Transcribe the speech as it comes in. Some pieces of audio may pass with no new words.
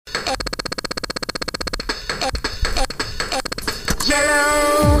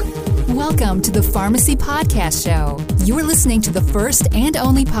Hello. Welcome to the Pharmacy Podcast Show. You're listening to the first and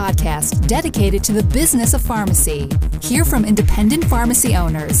only podcast dedicated to the business of pharmacy. Hear from independent pharmacy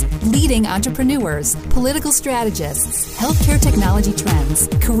owners, leading entrepreneurs, political strategists, healthcare technology trends,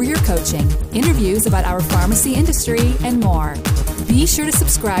 career coaching, interviews about our pharmacy industry, and more. Be sure to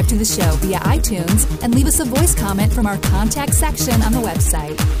subscribe to the show via iTunes and leave us a voice comment from our contact section on the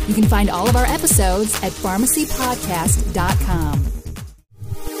website. You can find all of our episodes at pharmacypodcast.com.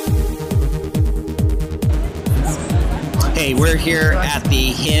 Hey, we're here at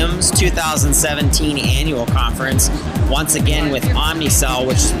the HIMSS 2017 annual conference, once again with Omnicell,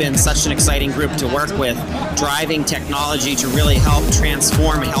 which has been such an exciting group to work with, driving technology to really help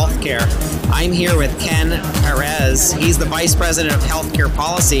transform healthcare. I'm here with Ken Perez. He's the Vice President of Healthcare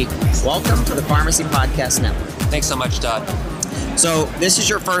Policy. Welcome to the Pharmacy Podcast Network. Thanks so much, Todd. So this is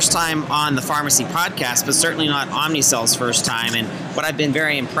your first time on the Pharmacy Podcast, but certainly not Omnicell's first time. And what I've been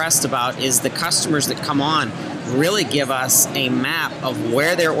very impressed about is the customers that come on really give us a map of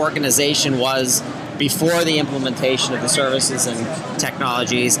where their organization was before the implementation of the services and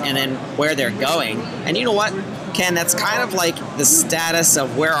technologies, and then where they're going. And you know what, Ken, that's kind of like the status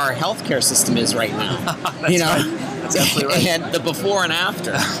of where our healthcare system is right now. That's right. That's absolutely right. And the before and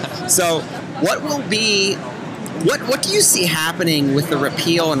after. So what will be, what do you see happening with the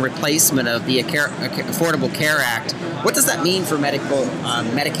repeal and replacement of the Affordable Care Act? What does that mean for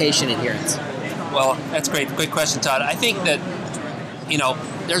medication adherence? Well, that's great. Great question, Todd. I think that,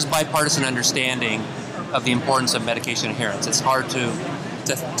 there's bipartisan understanding of the importance of medication adherence. It's hard to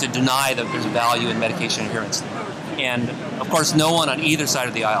deny that there's value in medication adherence. And, of course, no one on either side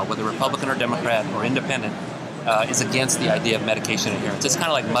of the aisle, whether Republican or Democrat or independent, is against the idea of medication adherence. It's kind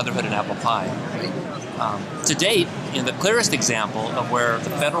of like motherhood and apple pie. To date, the clearest example of where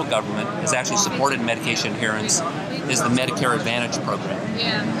the federal government has actually supported medication adherence is the Medicare Advantage program.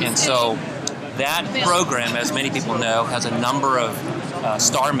 And so that program, as many people know, has a number of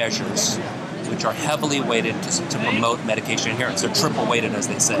star measures which are heavily weighted to promote medication adherence. They're triple weighted, as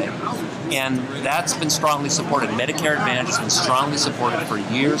they say. And that's been strongly supported. Medicare Advantage has been strongly supported for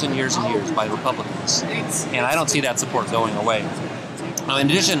years and years and years by Republicans. And I don't see that support going away. Now, in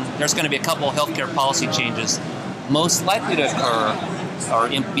addition, there's going to be a couple of healthcare policy changes most likely to occur or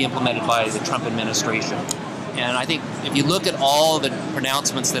be implemented by the Trump administration. And I think if you look at all the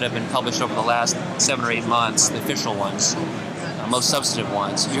pronouncements that have been published over the last 7 or 8 months, the official ones, most substantive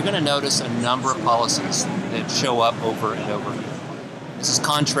ones, you're going to notice a number of policies that show up over and over. This is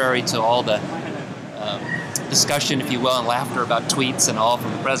contrary to all the discussion, if you will, and laughter about tweets and all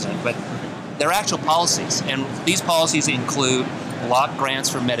from the president, but they're actual policies. And these policies include block grants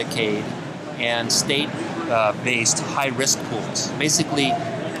for Medicaid and state-based high-risk pools, basically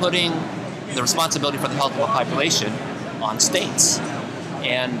putting the responsibility for the health of the population on states.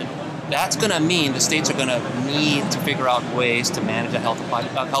 And that's going to mean the states are going to need to figure out ways to manage the health of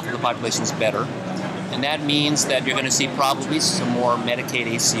the populations better. And that means that you're going to see probably some more Medicaid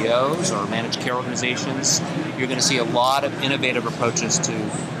ACOs or managed care organizations. You're going to see a lot of innovative approaches to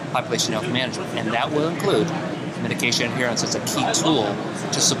population health management. And that will include medication adherence as a key tool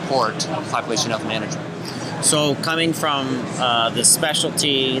to support population health management. So coming from the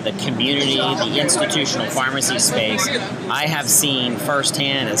specialty, the community, the institutional pharmacy space, I have seen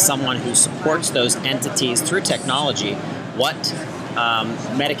firsthand as someone who supports those entities through technology what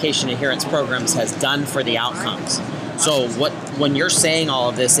medication adherence programs has done for the outcomes. So when you're saying all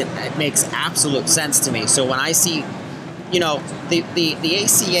of this, it makes absolute sense to me. So when I see, the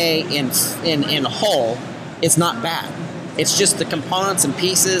ACA in whole, it's not bad. It's just the components and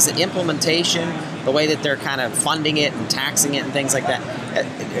pieces and implementation, the way that they're kind of funding it and taxing it and things like that.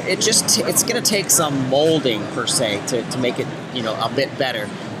 It's going to take some molding per se to make it, a bit better.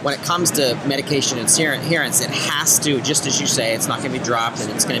 When it comes to medication adherence, it has to, just as you say, it's not going to be dropped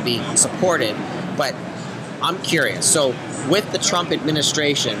and it's going to be supported. But I'm curious. So with the Trump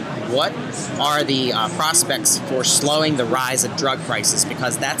administration, what are the prospects for slowing the rise of drug prices?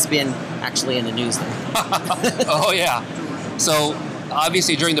 Because that's been actually in the news lately. Oh, yeah. So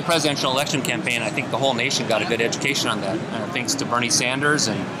obviously during the presidential election campaign, I think the whole nation got a good education on that, thanks to Bernie Sanders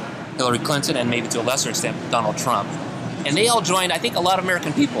and Hillary Clinton and maybe to a lesser extent Donald Trump. And they all joined, I think, a lot of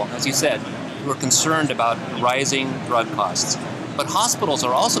American people, as you said, who are concerned about rising drug costs. But hospitals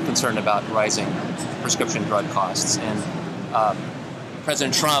are also concerned about rising prescription drug costs. And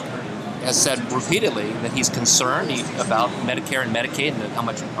President Trump has said repeatedly that he's concerned about Medicare and Medicaid and how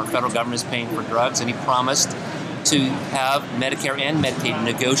much our federal government is paying for drugs. And he promised to have Medicare and Medicaid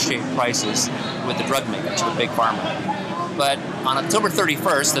negotiate prices with the drug makers, with Big Pharma. But on October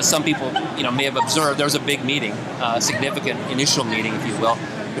 31st, as some people may have observed, there was a big meeting, a significant initial meeting, if you will,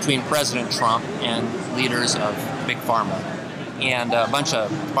 between President Trump and leaders of Big Pharma and a bunch of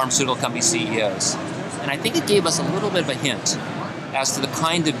pharmaceutical company CEOs. And I think it gave us a little bit of a hint as to the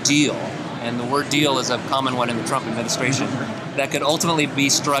kind of deal, and the word deal is a common one in the Trump administration, that could ultimately be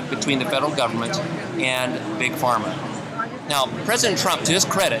struck between the federal government and Big Pharma. Now, President Trump, to his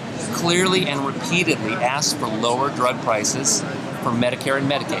credit, clearly and repeatedly asked for lower drug prices for Medicare and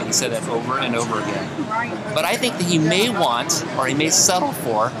Medicaid. He said that over and over again. But I think that he may want, or he may settle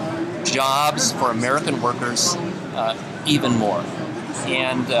for, jobs for American workers even more.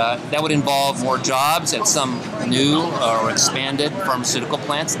 And that would involve more jobs at some new or expanded pharmaceutical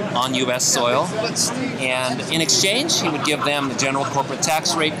plants on U.S. soil. And in exchange, he would give them the general corporate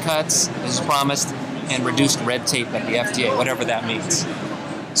tax rate cuts, as promised, and reduced red tape at the FDA, whatever that means.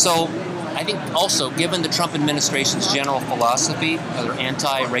 So I think also, given the Trump administration's general philosophy, or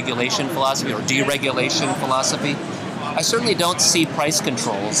anti-regulation philosophy or deregulation philosophy, I certainly don't see price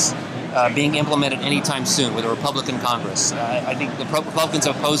controls being implemented anytime soon with a Republican Congress. I think the Republicans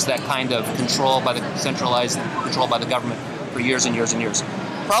have opposed that kind of control by the centralized control by the government for years and years and years.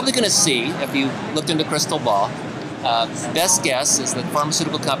 Probably going to see, if you looked into crystal ball, best guess is that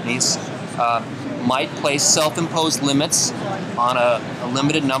pharmaceutical companies might place self-imposed limits on a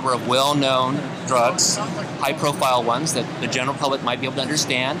limited number of well-known drugs, high-profile ones that the general public might be able to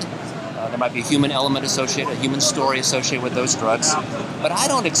understand. There might be a human element associated, a human story associated with those drugs. But I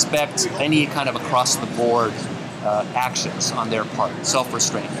don't expect any kind of across-the-board actions on their part,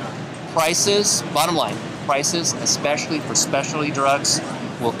 self-restraint. Prices, bottom line, prices, especially for specialty drugs,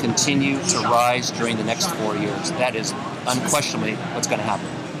 will continue to rise during the next 4 years. That is unquestionably what's going to happen.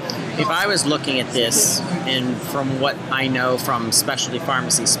 If I was looking at this, and from what I know from specialty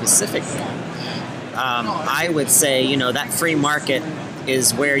pharmacy specifically, I would say, that free market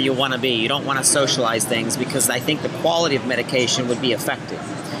is where you want to be. You don't want to socialize things because I think the quality of medication would be affected.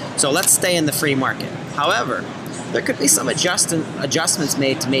 So let's stay in the free market. However, there could be some adjustments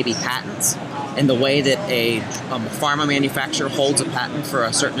made to maybe patents and the way that a pharma manufacturer holds a patent for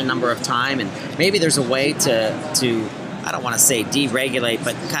a certain number of time, and maybe there's a way to I don't want to say deregulate,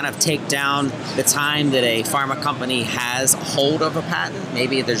 but kind of take down the time that a pharma company has hold of a patent.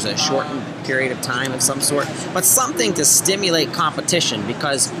 Maybe there's a shortened period of time of some sort, but something to stimulate competition,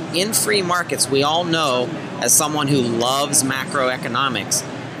 because in free markets, we all know, as someone who loves macroeconomics,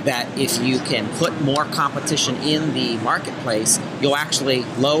 that if you can put more competition in the marketplace, you'll actually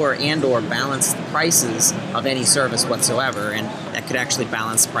lower and or balance the prices of any service whatsoever, and that could actually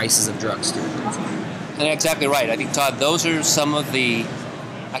balance prices of drugs too. And exactly right. I think, Todd, those are some of the,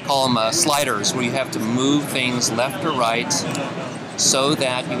 I call them sliders, where you have to move things left or right so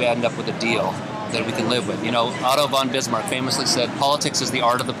that you end up with a deal that we can live with. Otto von Bismarck famously said, politics is the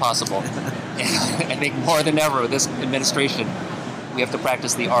art of the possible. And I think more than ever with this administration, we have to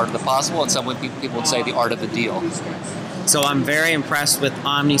practice the art of the possible, and some people would say the art of the deal. So I'm very impressed with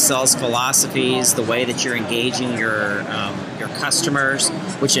Omnicell's philosophies, the way that you're engaging your customers,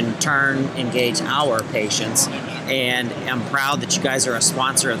 which in turn engage our patients. And I'm proud that you guys are a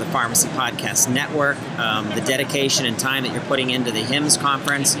sponsor of the Pharmacy Podcast Network, the dedication and time that you're putting into the HIMSS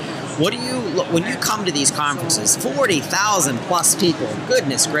conference. What do you, when you come to these conferences, 40,000 plus people,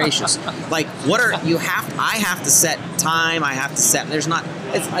 goodness gracious, like I have to set time,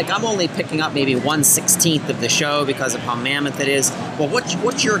 it's like I'm only picking up maybe 1/16 of the show because of how mammoth it is. Well,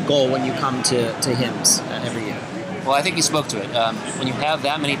 what's your goal when you come to HIMSS every year? Well, I think you spoke to it. When you have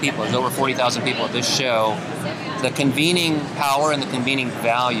that many people, there's over 40,000 people at this show, the convening power and the convening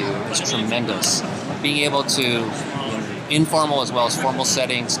value is tremendous. Being able to, in informal as well as formal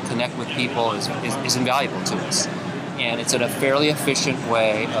settings, connect with people is invaluable to us. And it's a fairly efficient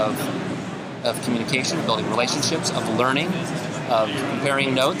way of communication, of building relationships, of learning, of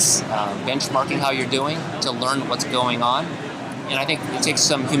comparing notes, benchmarking how you're doing to learn what's going on. And I think it takes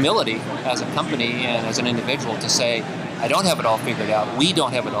some humility as a company and as an individual to say, I don't have it all figured out. We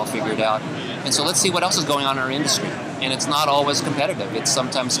don't have it all figured out. And so let's see what else is going on in our industry. And it's not always competitive. It's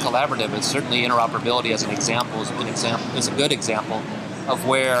sometimes collaborative. It's certainly interoperability as an example is a good example of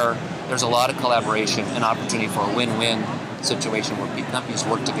where there's a lot of collaboration and opportunity for a win-win situation where companies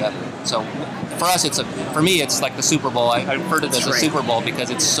work together. So for us, for me, it's like the Super Bowl. I refer to it as a Super Bowl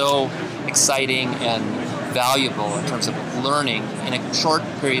because it's so exciting and valuable in terms of learning in a short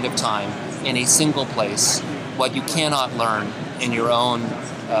period of time in a single place what you cannot learn in your own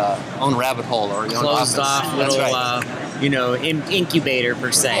rabbit hole or your closed own office. off little incubator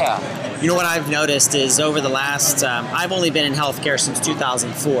per se. Yeah. What I've noticed is over the last I've only been in healthcare since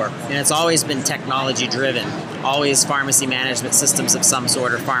 2004, and it's always been technology driven. always pharmacy management systems of some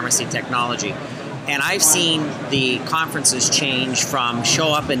sort or pharmacy technology. And I've seen the conferences change from show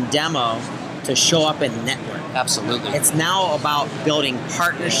up and demo to show up and network. Absolutely. It's now about building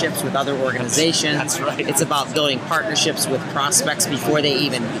partnerships with other organizations. That's right. It's about building partnerships with prospects before they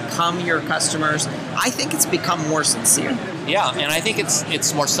even become your customers. I think it's become more sincere. Yeah, and I think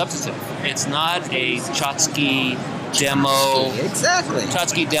it's more substantive. It's not a Chotsky demo. Exactly.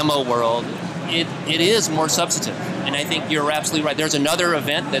 Chotsky demo world. It is more substantive, and I think you're absolutely right. There's another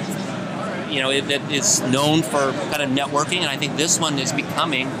event that that is known for kind of networking, and I think this one is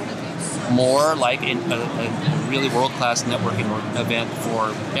becoming more like a really world-class networking event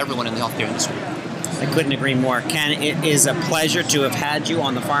for everyone in the healthcare industry. I couldn't agree more. Ken, it is a pleasure to have had you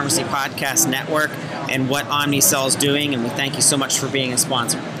on the Pharmacy Podcast Network and what OmniCell is doing, and we thank you so much for being a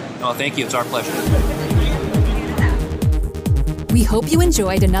sponsor. Oh, thank you. It's our pleasure. We hope you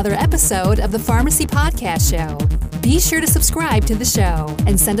enjoyed another episode of the Pharmacy Podcast Show. Be sure to subscribe to the show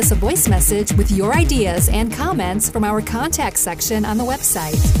and send us a voice message with your ideas and comments from our contact section on the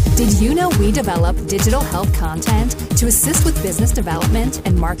website. Did you know we develop digital health content to assist with business development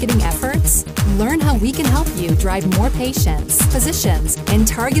and marketing efforts? Learn how we can help you drive more patients, physicians, and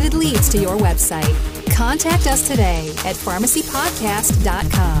targeted leads to your website. Contact us today at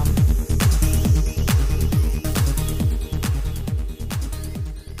pharmacypodcast.com.